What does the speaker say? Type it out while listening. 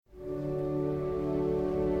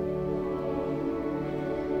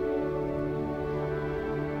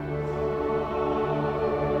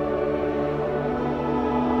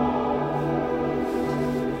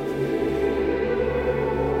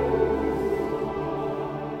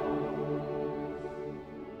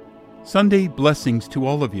Sunday blessings to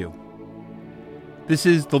all of you. This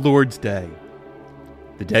is the Lord's Day,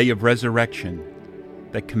 the day of resurrection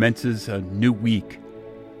that commences a new week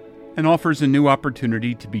and offers a new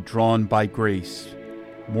opportunity to be drawn by grace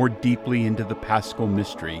more deeply into the paschal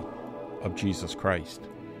mystery of Jesus Christ.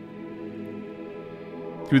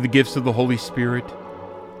 Through the gifts of the Holy Spirit,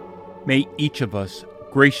 may each of us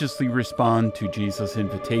graciously respond to Jesus'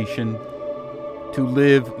 invitation to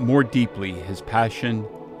live more deeply his passion,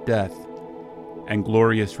 death, and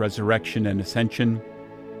glorious resurrection and ascension,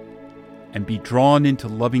 and be drawn into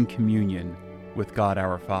loving communion with God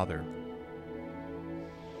our Father.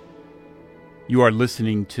 You are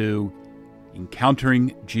listening to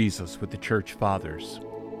Encountering Jesus with the Church Fathers,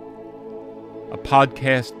 a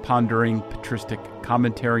podcast pondering patristic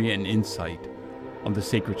commentary and insight on the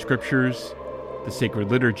sacred scriptures, the sacred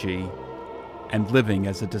liturgy, and living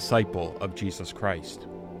as a disciple of Jesus Christ.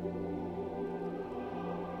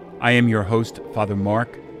 I am your host, Father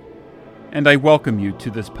Mark, and I welcome you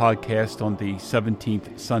to this podcast on the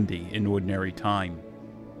 17th Sunday in Ordinary Time.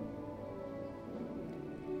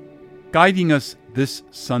 Guiding us this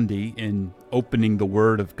Sunday in opening the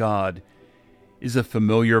Word of God is a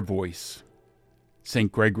familiar voice,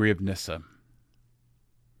 St. Gregory of Nyssa.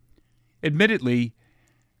 Admittedly,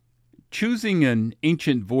 choosing an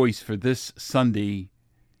ancient voice for this Sunday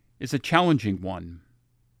is a challenging one.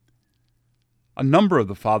 A number of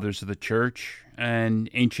the Fathers of the Church and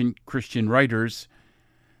ancient Christian writers,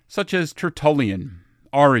 such as Tertullian,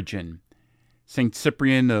 Origen, St.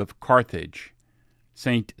 Cyprian of Carthage,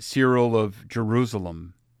 St. Cyril of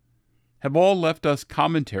Jerusalem, have all left us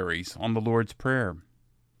commentaries on the Lord's Prayer.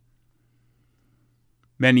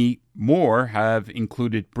 Many more have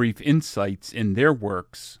included brief insights in their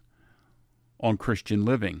works on Christian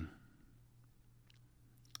living.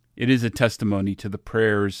 It is a testimony to the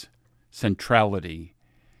prayer's centrality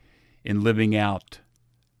in living out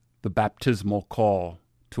the baptismal call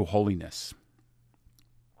to holiness.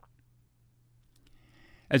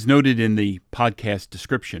 As noted in the podcast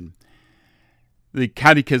description, the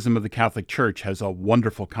Catechism of the Catholic Church has a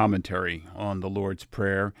wonderful commentary on the Lord's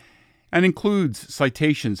Prayer and includes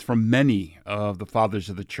citations from many of the Fathers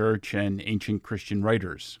of the Church and ancient Christian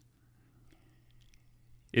writers.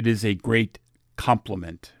 It is a great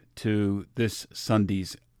complement to this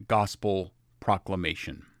Sunday's Gospel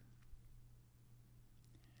proclamation.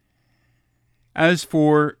 As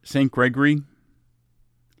for St. Gregory,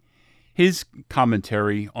 his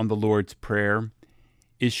commentary on the Lord's Prayer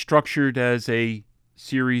is structured as a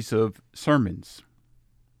series of sermons.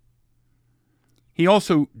 He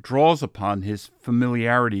also draws upon his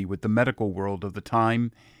familiarity with the medical world of the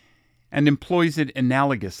time and employs it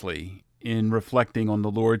analogously in reflecting on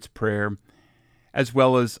the Lord's Prayer as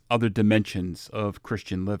well as other dimensions of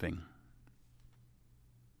Christian living.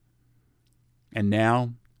 And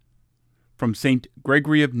now, from St.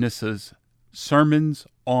 Gregory of Nyssa's Sermons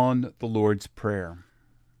on the Lord's Prayer.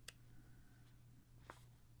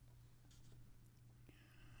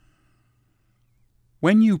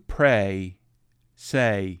 When you pray,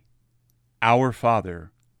 say, Our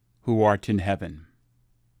Father, who art in heaven.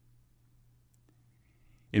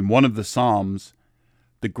 In one of the Psalms,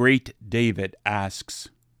 the great David asks,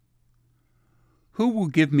 Who will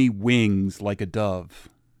give me wings like a dove?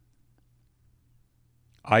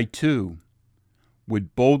 I, too,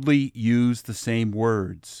 would boldly use the same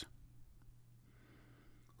words.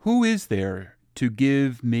 Who is there to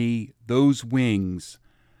give me those wings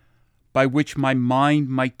by which my mind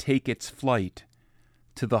might take its flight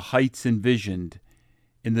to the heights envisioned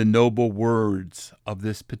in the noble words of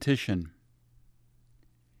this petition?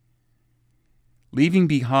 Leaving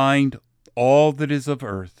behind all that is of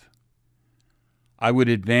earth, I would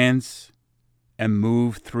advance and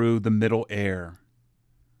move through the middle air.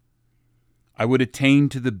 I would attain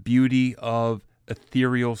to the beauty of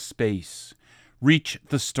ethereal space, reach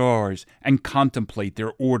the stars, and contemplate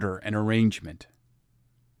their order and arrangement.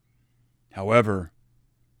 However,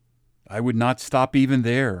 I would not stop even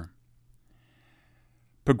there.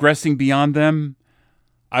 Progressing beyond them,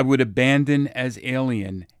 I would abandon as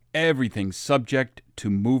alien everything subject to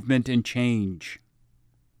movement and change.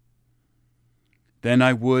 Then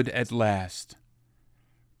I would at last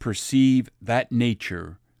perceive that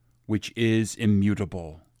nature which is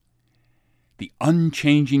immutable, the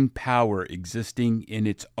unchanging power existing in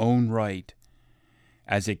its own right,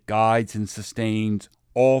 as it guides and sustains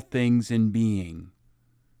all things in being.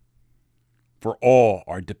 For all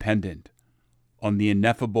are dependent on the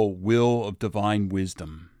ineffable will of divine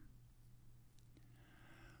wisdom.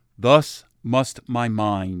 Thus must my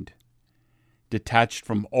mind, detached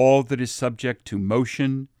from all that is subject to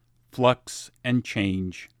motion, flux, and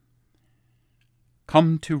change,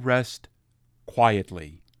 come to rest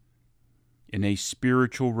quietly in a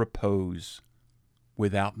spiritual repose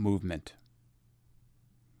without movement.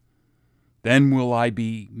 Then will I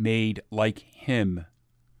be made like Him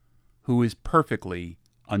who is perfectly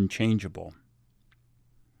unchangeable.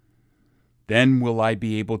 Then will I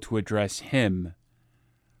be able to address Him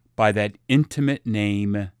by that intimate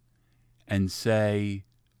name and say,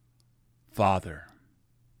 Father.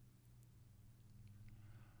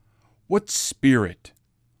 What spirit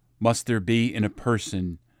must there be in a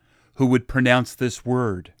person who would pronounce this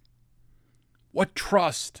word? What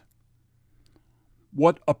trust!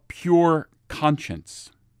 What a pure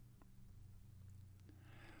conscience!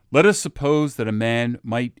 Let us suppose that a man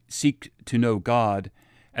might seek to know God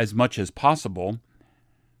as much as possible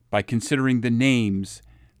by considering the names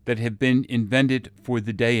that have been invented for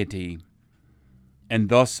the deity, and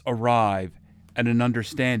thus arrive at an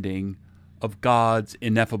understanding of God's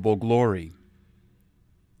ineffable glory.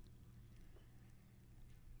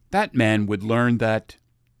 That man would learn that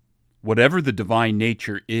whatever the divine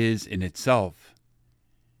nature is in itself,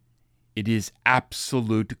 it is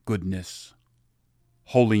absolute goodness,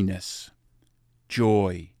 holiness,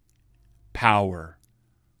 joy, power,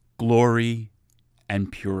 glory,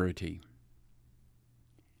 and purity.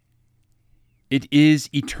 It is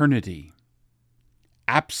eternity,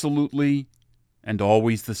 absolutely and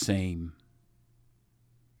always the same.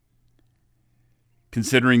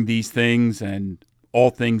 Considering these things and all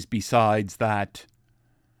things besides that,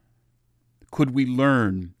 could we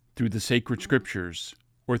learn through the sacred scriptures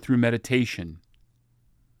or through meditation?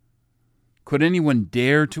 Could anyone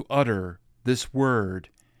dare to utter this word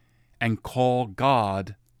and call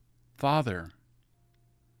God Father?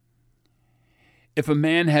 If a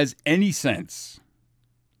man has any sense,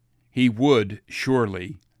 he would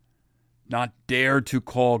surely not dare to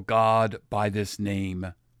call God by this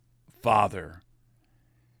name, Father,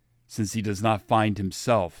 since he does not find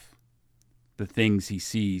himself the things he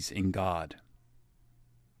sees in God.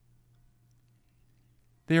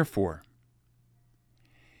 Therefore,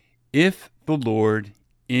 if the Lord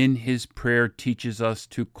in His prayer teaches us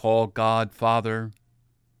to call God Father,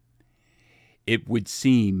 it would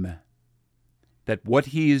seem that what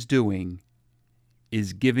He is doing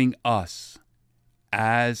is giving us,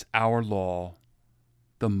 as our law,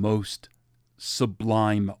 the most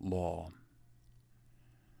sublime law.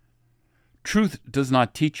 Truth does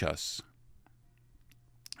not teach us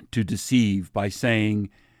to deceive by saying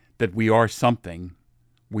that we are something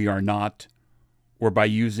we are not, or by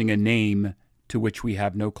using a name to which we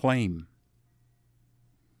have no claim.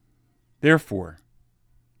 Therefore,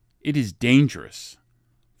 it is dangerous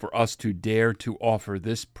for us to dare to offer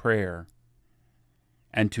this prayer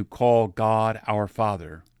and to call God our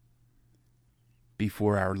Father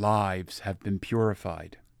before our lives have been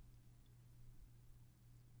purified.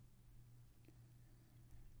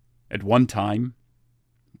 At one time,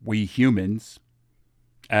 we humans,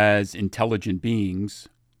 as intelligent beings,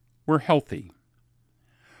 were healthy.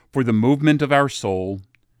 For the movement of our soul,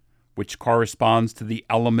 which corresponds to the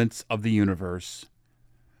elements of the universe,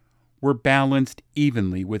 were balanced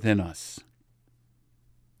evenly within us,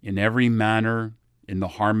 in every manner in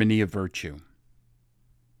the harmony of virtue.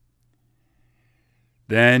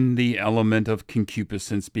 Then the element of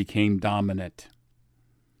concupiscence became dominant,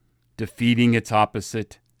 defeating its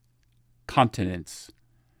opposite, continence,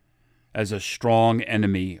 as a strong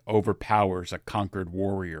enemy overpowers a conquered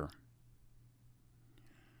warrior.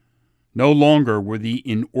 No longer were the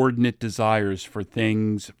inordinate desires for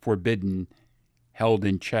things forbidden held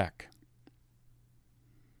in check.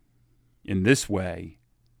 In this way,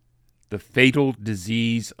 the fatal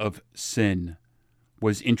disease of sin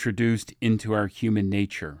was introduced into our human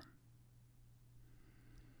nature.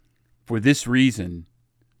 For this reason,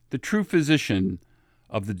 the true physician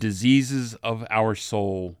of the diseases of our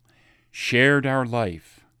soul shared our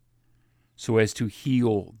life so as to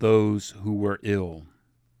heal those who were ill.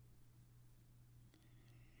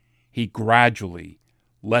 He gradually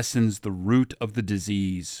lessens the root of the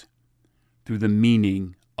disease through the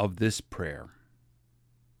meaning of this prayer.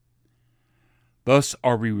 Thus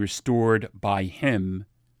are we restored by Him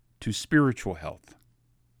to spiritual health.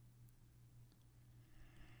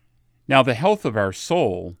 Now, the health of our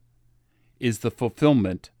soul is the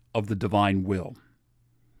fulfillment of the divine will,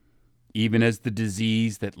 even as the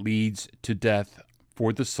disease that leads to death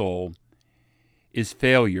for the soul is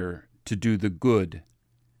failure to do the good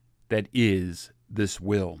that is this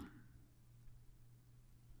will.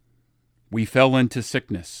 We fell into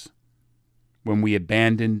sickness when we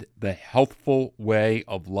abandoned the healthful way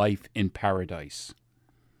of life in paradise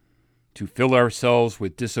to fill ourselves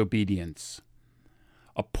with disobedience,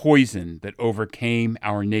 a poison that overcame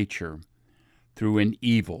our nature through an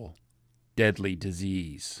evil, deadly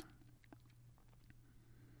disease.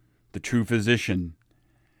 The true physician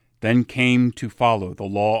then came to follow the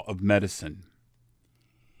law of medicine,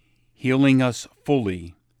 healing us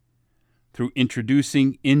fully through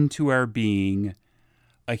introducing into our being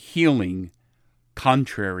a healing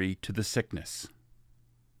contrary to the sickness.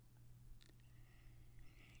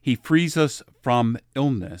 He frees us from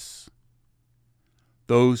illness,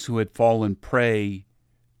 those who had fallen prey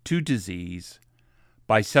to disease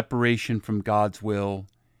by separation from God's will,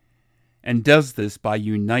 and does this by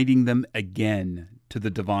uniting them again to the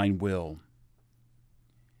divine will.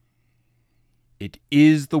 It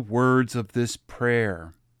is the words of this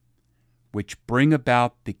prayer which bring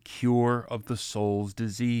about the cure of the soul's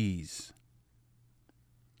disease.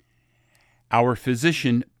 Our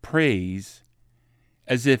physician prays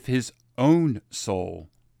as if his own soul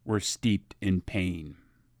were steeped in pain.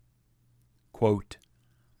 Quote,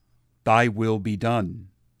 "Thy will be done,"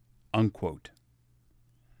 unquote.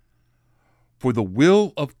 For the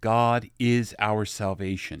will of God is our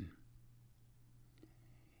salvation.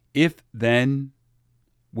 If, then,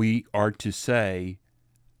 we are to say,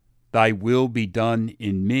 "Thy will be done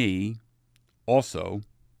in me," also,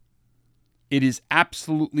 it is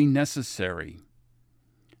absolutely necessary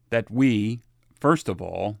that we, first of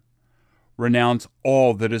all, renounce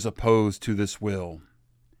all that is opposed to this will,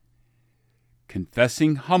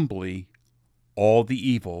 confessing humbly all the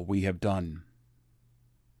evil we have done.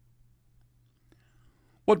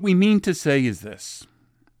 What we mean to say is this: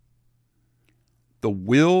 the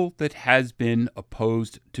will that has been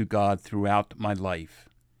opposed to God throughout my life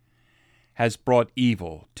has brought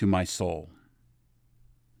evil to my soul.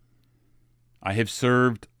 I have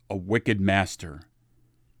served a wicked master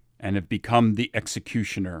and have become the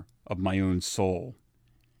executioner of my own soul.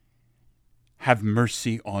 Have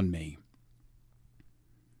mercy on me.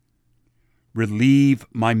 Relieve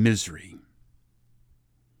my misery.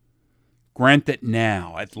 Grant that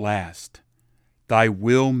now, at last, thy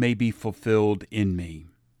will may be fulfilled in me.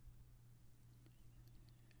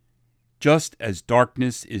 Just as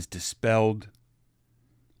darkness is dispelled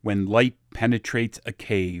when light penetrates a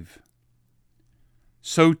cave,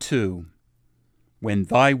 so too, when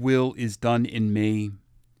thy will is done in me,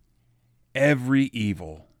 every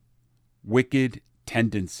evil, wicked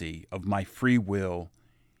tendency of my free will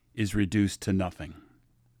is reduced to nothing.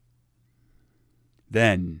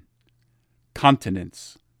 Then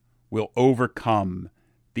continence will overcome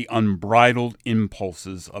the unbridled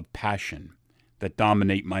impulses of passion that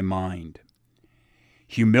dominate my mind.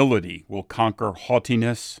 Humility will conquer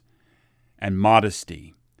haughtiness, and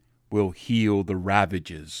modesty will heal the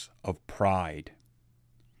ravages of pride.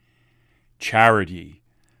 Charity,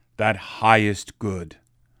 that highest good,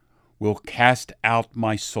 will cast out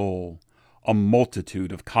my soul a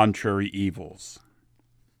multitude of contrary evils.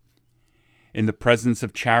 In the presence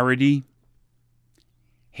of charity,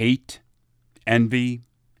 hate, envy,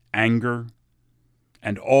 anger,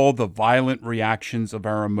 and all the violent reactions of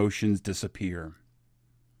our emotions disappear.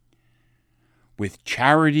 With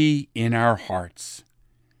charity in our hearts,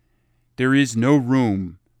 there is no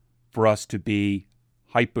room for us to be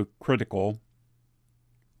hypocritical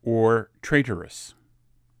or traitorous.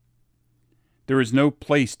 There is no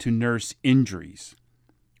place to nurse injuries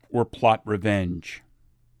or plot revenge.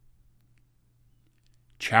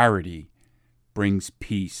 Charity brings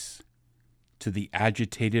peace to the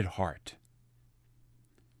agitated heart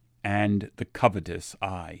and the covetous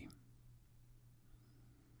eye.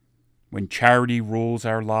 When charity rules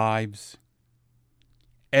our lives,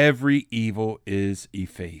 every evil is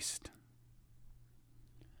effaced.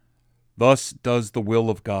 Thus does the will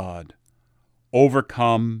of God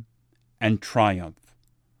overcome and triumph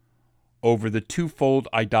over the twofold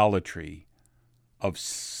idolatry of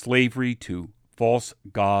slavery to false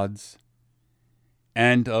gods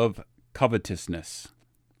and of covetousness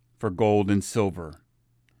for gold and silver,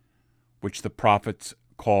 which the prophets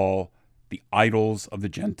call the idols of the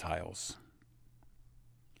Gentiles.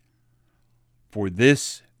 For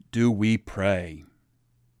this do we pray: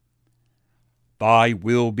 Thy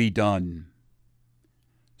will be done,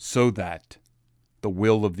 so that the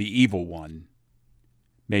will of the evil one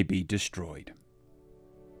may be destroyed.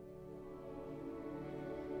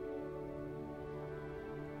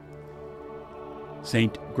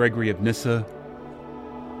 Saint Gregory of Nyssa,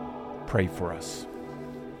 pray for us.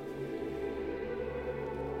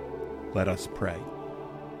 Let us pray.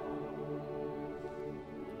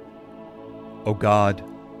 O God,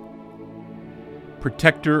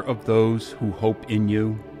 protector of those who hope in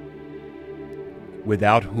you,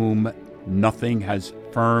 without whom nothing has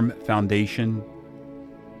firm foundation,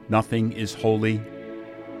 nothing is holy.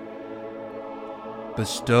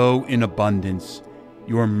 Bestow in abundance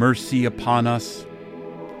your mercy upon us,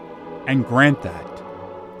 and grant that,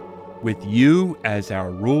 with you as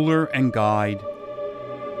our ruler and guide,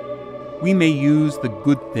 we may use the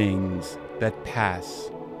good things that pass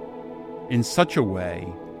in such a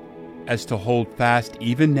way as to hold fast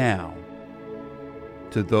even now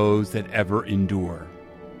to those that ever endure.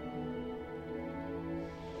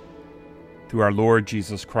 Through our Lord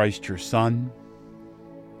Jesus Christ, your Son,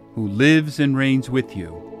 who lives and reigns with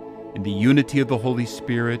you in the unity of the Holy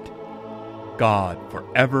Spirit, God,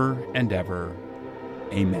 forever and ever.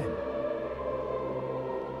 Amen.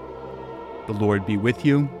 The Lord be with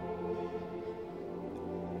you.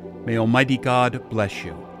 May Almighty God bless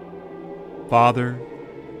you, Father,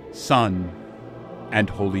 Son, and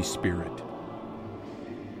Holy Spirit.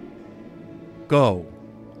 Go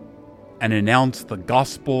and announce the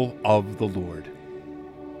gospel of the Lord.